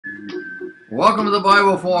Welcome to the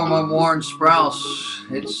Bible Forum. I'm Warren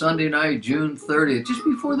Sprouse. It's Sunday night, June 30th, just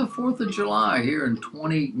before the 4th of July here in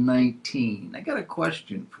 2019. I got a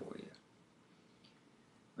question for you.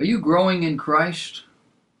 Are you growing in Christ?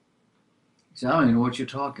 I don't even know what you're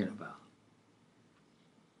talking about.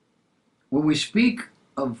 When we speak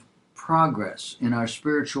of progress in our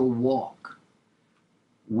spiritual walk,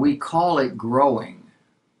 we call it growing.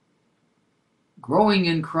 Growing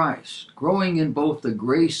in Christ, growing in both the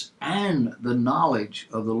grace and the knowledge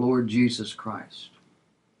of the Lord Jesus Christ.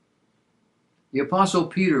 The Apostle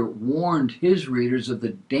Peter warned his readers of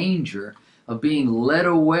the danger of being led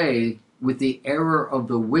away with the error of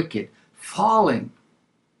the wicked, falling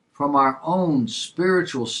from our own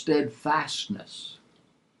spiritual steadfastness,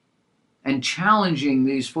 and challenging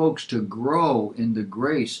these folks to grow in the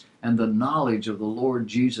grace and the knowledge of the Lord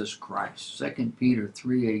Jesus Christ. 2 Peter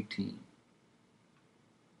 3:18.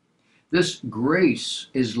 This grace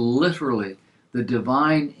is literally the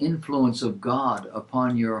divine influence of God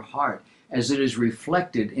upon your heart as it is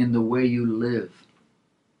reflected in the way you live.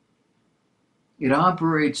 It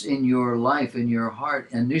operates in your life, in your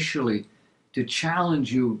heart, initially to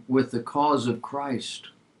challenge you with the cause of Christ,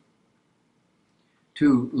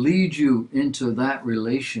 to lead you into that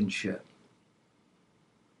relationship.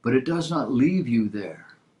 But it does not leave you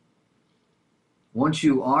there. Once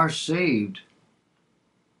you are saved,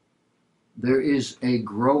 there is a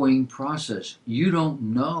growing process. You don't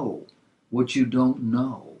know what you don't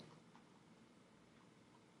know.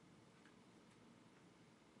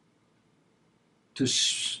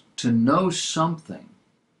 To know something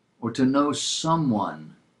or to know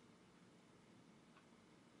someone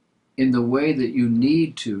in the way that you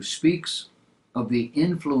need to speaks of the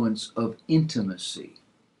influence of intimacy.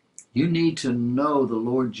 You need to know the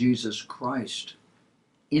Lord Jesus Christ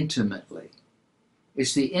intimately.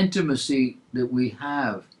 It's the intimacy that we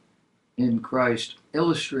have in Christ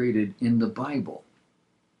illustrated in the Bible.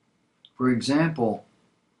 For example,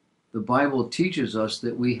 the Bible teaches us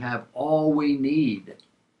that we have all we need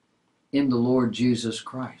in the Lord Jesus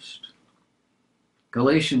Christ.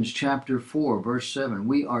 Galatians chapter 4, verse 7,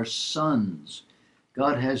 we are sons.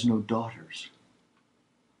 God has no daughters.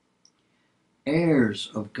 Heirs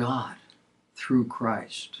of God through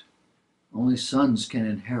Christ. Only sons can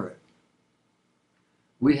inherit.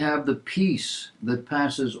 We have the peace that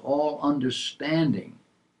passes all understanding,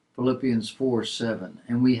 Philippians 4:7,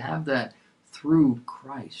 and we have that through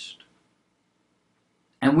Christ.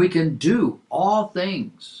 And we can do all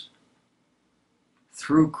things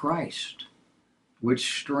through Christ, which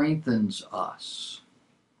strengthens us,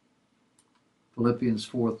 Philippians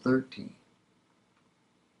 4:13.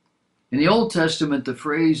 In the Old Testament, the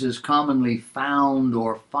phrase is commonly found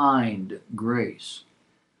or find grace.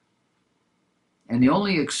 And the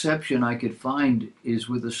only exception I could find is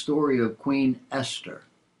with the story of Queen Esther,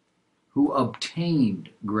 who obtained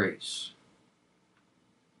grace.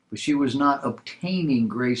 But she was not obtaining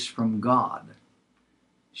grace from God.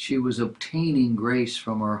 She was obtaining grace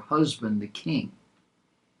from her husband, the king.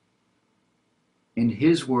 In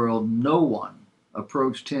his world, no one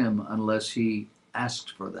approached him unless he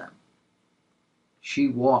asked for them. She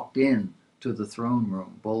walked in to the throne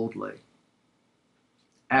room boldly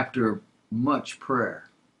after much prayer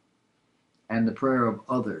and the prayer of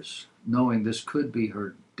others, knowing this could be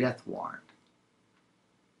her death warrant.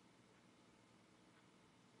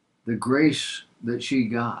 The grace that she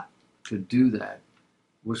got to do that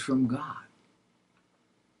was from God.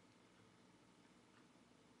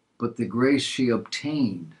 But the grace she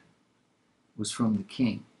obtained was from the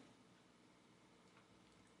king.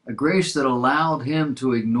 A grace that allowed him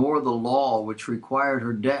to ignore the law which required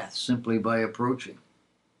her death simply by approaching.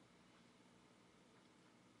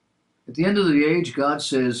 At the end of the age, God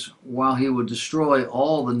says, while he will destroy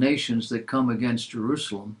all the nations that come against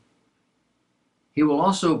Jerusalem, he will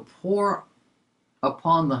also pour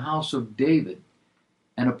upon the house of David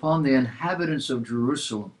and upon the inhabitants of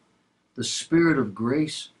Jerusalem the spirit of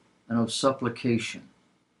grace and of supplication.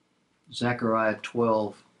 Zechariah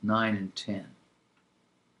 12:9 and 10.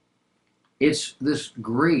 It's this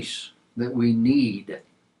grace that we need.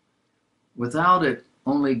 Without it,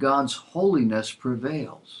 only God's holiness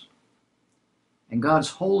prevails. And God's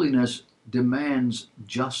holiness demands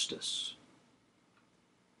justice.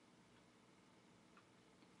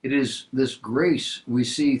 It is this grace we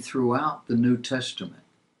see throughout the New Testament.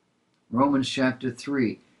 Romans chapter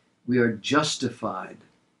 3, we are justified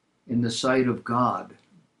in the sight of God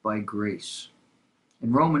by grace.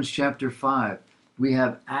 In Romans chapter 5, we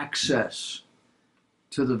have access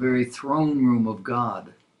to the very throne room of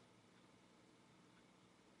God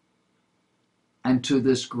and to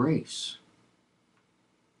this grace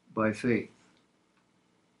by faith.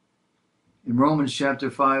 In Romans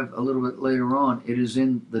chapter 5, a little bit later on, it is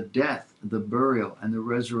in the death, the burial, and the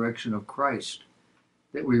resurrection of Christ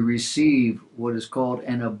that we receive what is called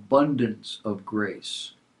an abundance of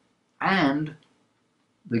grace and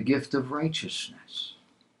the gift of righteousness.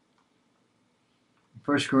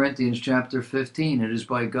 1 Corinthians chapter 15, it is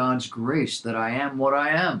by God's grace that I am what I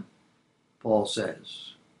am, Paul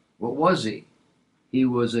says. What was he? He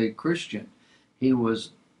was a Christian. He was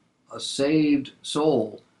a saved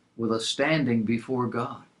soul with a standing before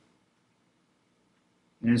God.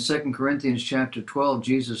 And in 2 Corinthians chapter 12,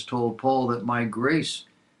 Jesus told Paul that my grace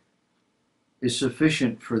is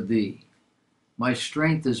sufficient for thee. My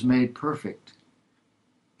strength is made perfect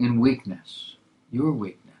in weakness, your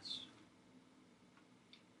weakness.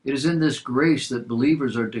 It is in this grace that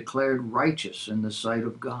believers are declared righteous in the sight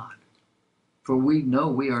of God. For we know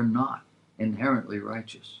we are not inherently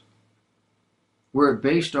righteous. Were it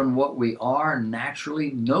based on what we are,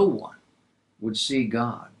 naturally no one would see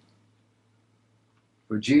God.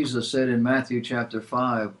 For Jesus said in Matthew chapter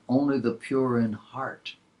 5, only the pure in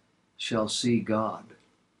heart shall see God.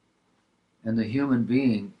 And the human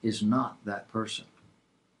being is not that person.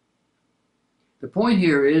 The point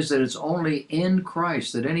here is that it's only in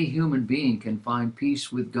Christ that any human being can find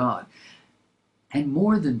peace with God. And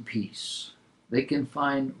more than peace, they can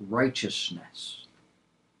find righteousness.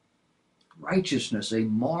 Righteousness, a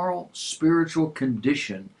moral, spiritual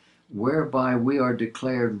condition whereby we are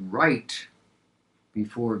declared right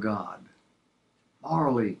before God.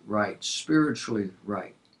 Morally right, spiritually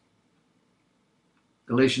right.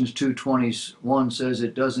 Galatians 2:21 says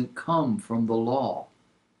it doesn't come from the law,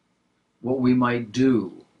 what we might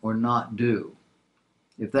do or not do.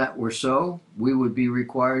 If that were so, we would be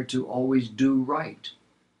required to always do right,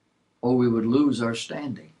 or we would lose our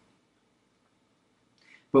standing.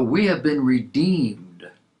 But we have been redeemed,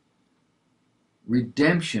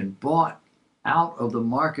 redemption, bought out of the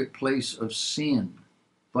marketplace of sin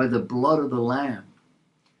by the blood of the Lamb,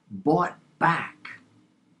 bought back.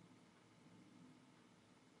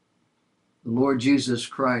 The Lord Jesus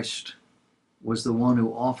Christ was the one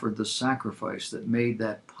who offered the sacrifice that made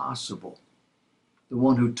that possible, the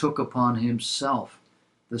one who took upon himself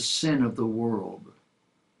the sin of the world,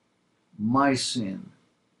 my sin,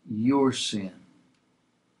 your sin,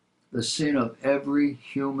 the sin of every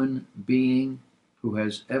human being who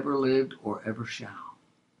has ever lived or ever shall.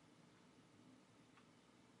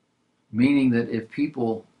 Meaning that if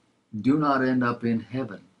people do not end up in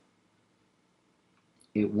heaven,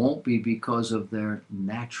 it won't be because of their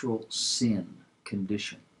natural sin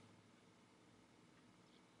condition.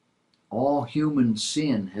 All human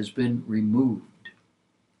sin has been removed.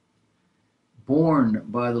 Born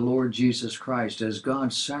by the Lord Jesus Christ as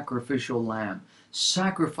God's sacrificial lamb,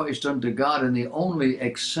 sacrificed unto God in the only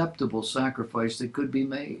acceptable sacrifice that could be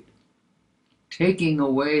made, taking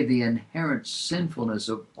away the inherent sinfulness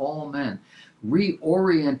of all men,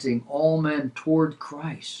 reorienting all men toward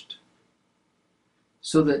Christ,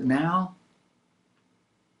 so that now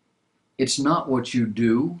it's not what you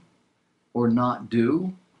do or not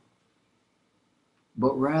do,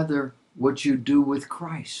 but rather what you do with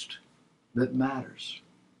Christ that matters.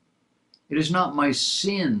 It is not my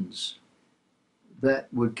sins that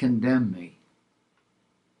would condemn me.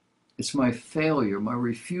 It's my failure, my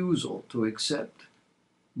refusal to accept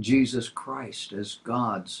Jesus Christ as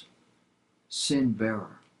God's sin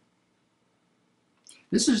bearer.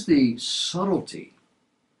 This is the subtlety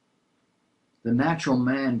the natural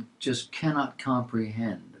man just cannot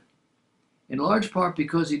comprehend, in large part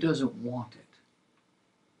because he doesn't want it.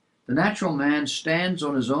 The natural man stands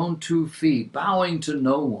on his own 2 feet, bowing to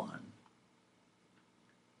no one.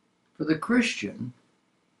 For the Christian,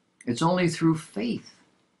 it's only through faith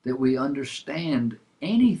that we understand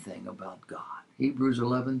anything about God. Hebrews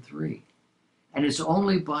 11:3. And it's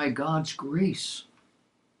only by God's grace,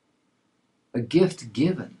 a gift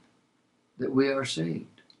given, that we are saved.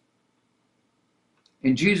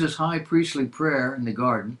 In Jesus' high priestly prayer in the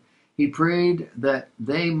garden, he prayed that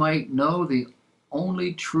they might know the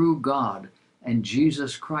only true God and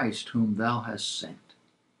Jesus Christ whom thou hast sent.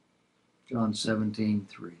 John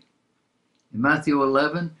 17:3. In Matthew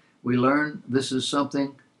 11, we learn this is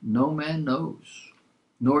something no man knows,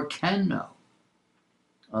 nor can know,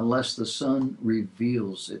 unless the Son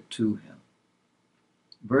reveals it to him.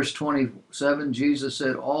 Verse 27, Jesus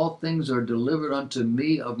said, all things are delivered unto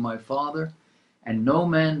me of my Father, and no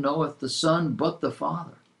man knoweth the Son but the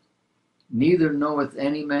Father. Neither knoweth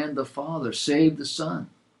any man the Father, save the Son,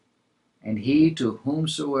 and he to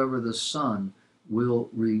whomsoever the Son will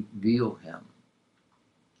reveal him.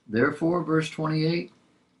 Therefore, verse 28,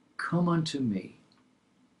 come unto me,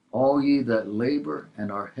 all ye that labor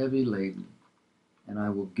and are heavy laden, and I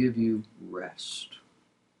will give you rest.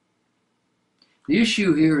 The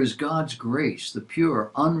issue here is God's grace, the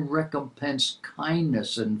pure, unrecompensed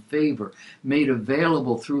kindness and favor made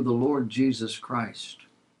available through the Lord Jesus Christ.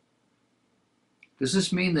 Does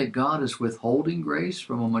this mean that God is withholding grace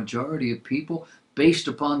from a majority of people based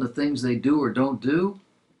upon the things they do or don't do?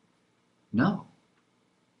 No.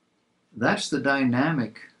 That's the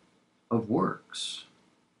dynamic of works.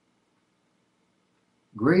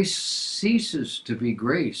 Grace ceases to be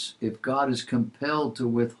grace if God is compelled to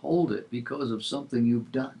withhold it because of something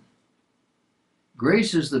you've done.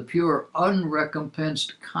 Grace is the pure,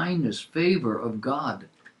 unrecompensed kindness, favor of God,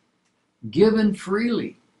 given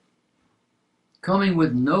freely, coming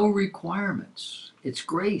with no requirements. It's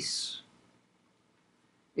grace.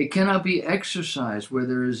 It cannot be exercised where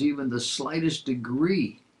there is even the slightest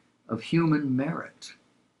degree of human merit.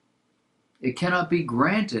 It cannot be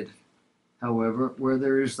granted, however, where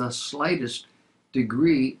there is the slightest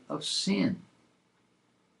degree of sin.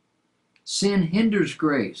 Sin hinders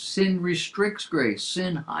grace. Sin restricts grace.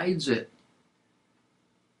 Sin hides it.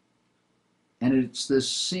 And it's this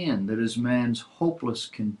sin that is man's hopeless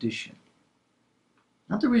condition.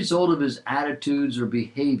 Not the result of his attitudes or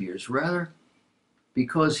behaviors, rather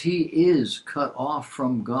because he is cut off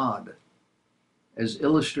from God, as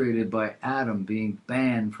illustrated by Adam being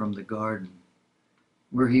banned from the garden,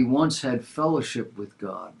 where he once had fellowship with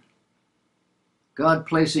God. God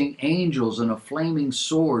placing angels and a flaming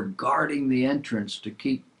sword guarding the entrance to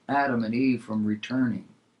keep Adam and Eve from returning.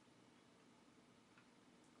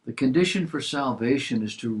 The condition for salvation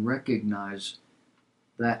is to recognize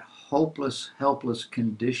that hopeless, helpless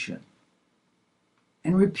condition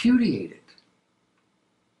and repudiate it.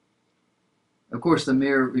 Of course, the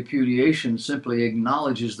mere repudiation simply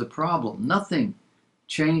acknowledges the problem. Nothing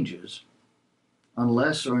changes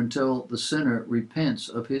unless or until the sinner repents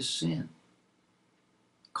of his sin,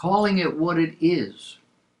 calling it what it is.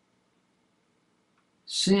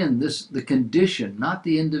 Sin, the condition, not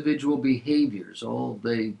the individual behaviors, although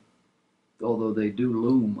they do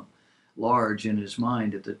loom large in his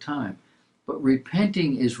mind at the time. But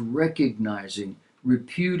repenting is recognizing,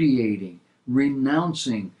 repudiating,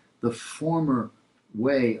 renouncing the former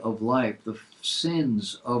way of life, the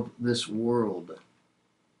sins of this world.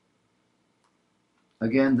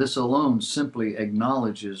 Again, this alone simply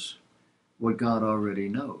acknowledges what God already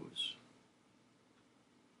knows.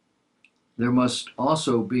 There must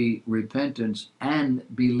also be repentance and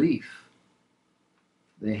belief.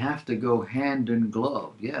 They have to go hand in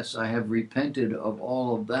glove. Yes, I have repented of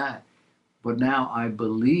all of that, but now I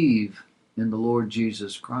believe in the Lord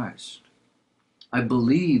Jesus Christ. I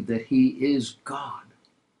believe that he is God.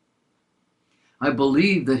 I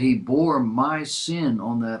believe that he bore my sin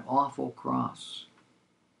on that awful cross.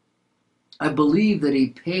 I believe that he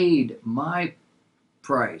paid my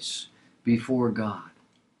price before God,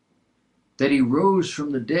 that he rose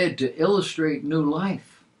from the dead to illustrate new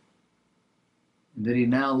life, and that he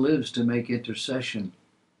now lives to make intercession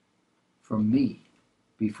for me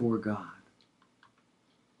before God.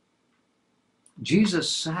 Jesus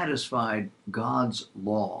satisfied God's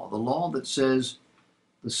law, the law that says,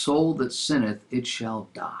 the soul that sinneth, it shall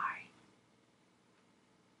die.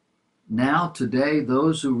 Now, today,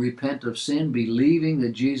 those who repent of sin, believing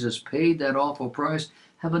that Jesus paid that awful price,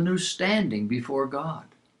 have a new standing before God,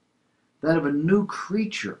 that of a new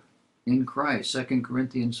creature in Christ, 2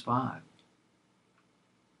 Corinthians 5.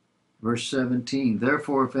 Verse 17,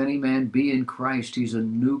 therefore, if any man be in Christ, he's a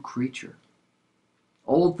new creature.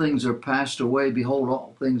 Old things are passed away, behold,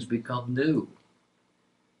 all things become new.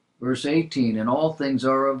 Verse 18, and all things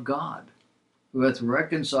are of God, who hath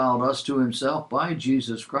reconciled us to himself by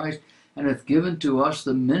Jesus Christ, and hath given to us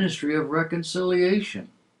the ministry of reconciliation.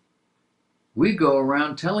 We go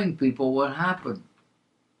around telling people what happened.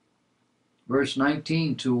 Verse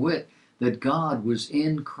 19, to wit, that God was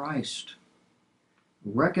in Christ,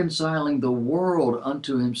 reconciling the world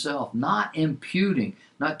unto himself, not imputing,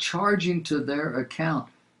 not charging to their account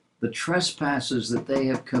the trespasses that they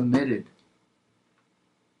have committed.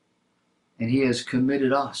 And he has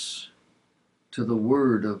committed us to the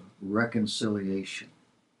word of reconciliation.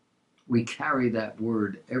 We carry that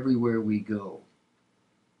word everywhere we go,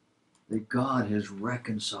 that God has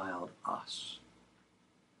reconciled us.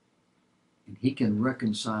 And he can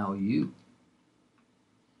reconcile you.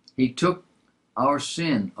 He took our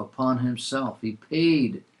sin upon himself. He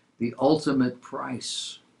paid the ultimate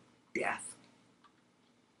price, death.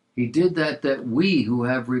 He did that we who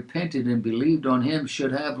have repented and believed on him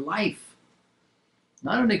should have life.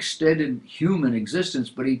 Not an extended human existence,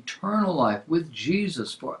 but eternal life with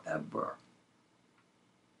Jesus forever.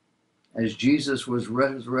 As Jesus was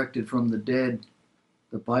resurrected from the dead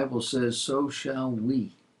the Bible says, so shall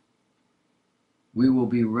we. We will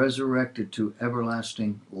be resurrected to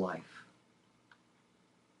everlasting life.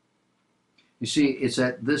 You see, it's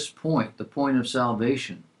at this point, the point of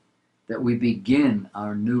salvation, that we begin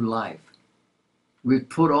our new life. We've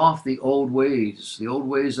put off the old ways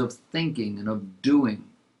of thinking and of doing,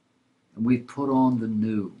 and we've put on the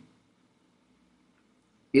new.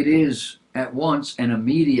 It is at once an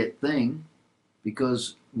immediate thing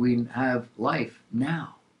because we have life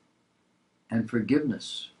now and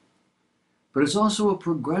forgiveness. But it's also a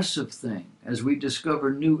progressive thing as we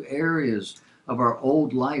discover new areas of our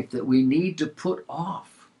old life that we need to put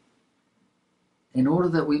off in order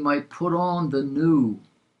that we might put on the new.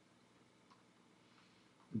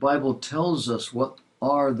 The Bible tells us what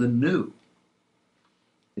are the new.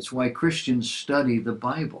 It's why Christians study the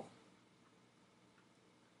Bible.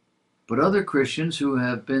 But other Christians who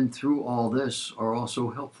have been through all this are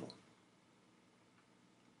also helpful.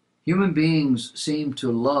 Human beings seem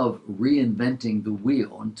to love reinventing the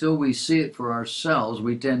wheel. Until we see it for ourselves,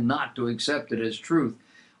 we tend not to accept it as truth,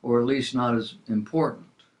 or at least not as important.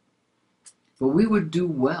 But we would do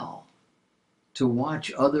well to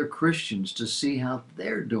watch other Christians to see how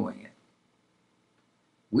they're doing it.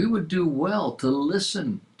 We would do well to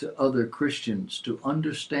listen to other Christians to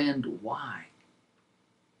understand why.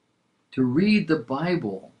 To read the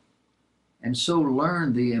Bible and so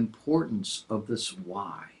learn the importance of this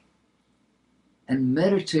why. And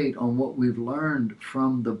meditate on what we've learned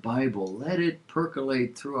from the Bible. Let it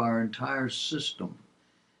percolate through our entire system,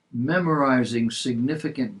 memorizing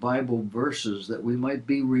significant Bible verses that we might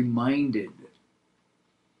be reminded.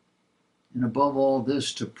 And above all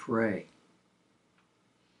this, to pray.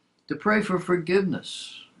 To pray for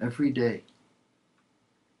forgiveness every day.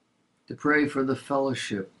 To pray for the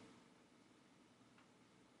fellowship.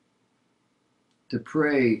 To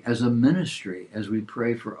pray as a ministry as we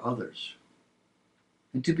pray for others.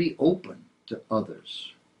 And to be open to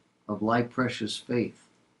others of like precious faith,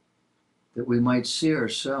 that we might see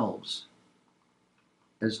ourselves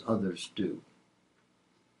as others do.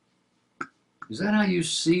 Is that how you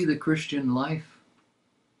see the Christian life?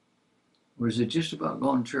 Or is it just about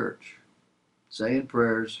going to church, saying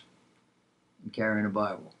prayers, and carrying a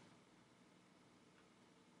Bible?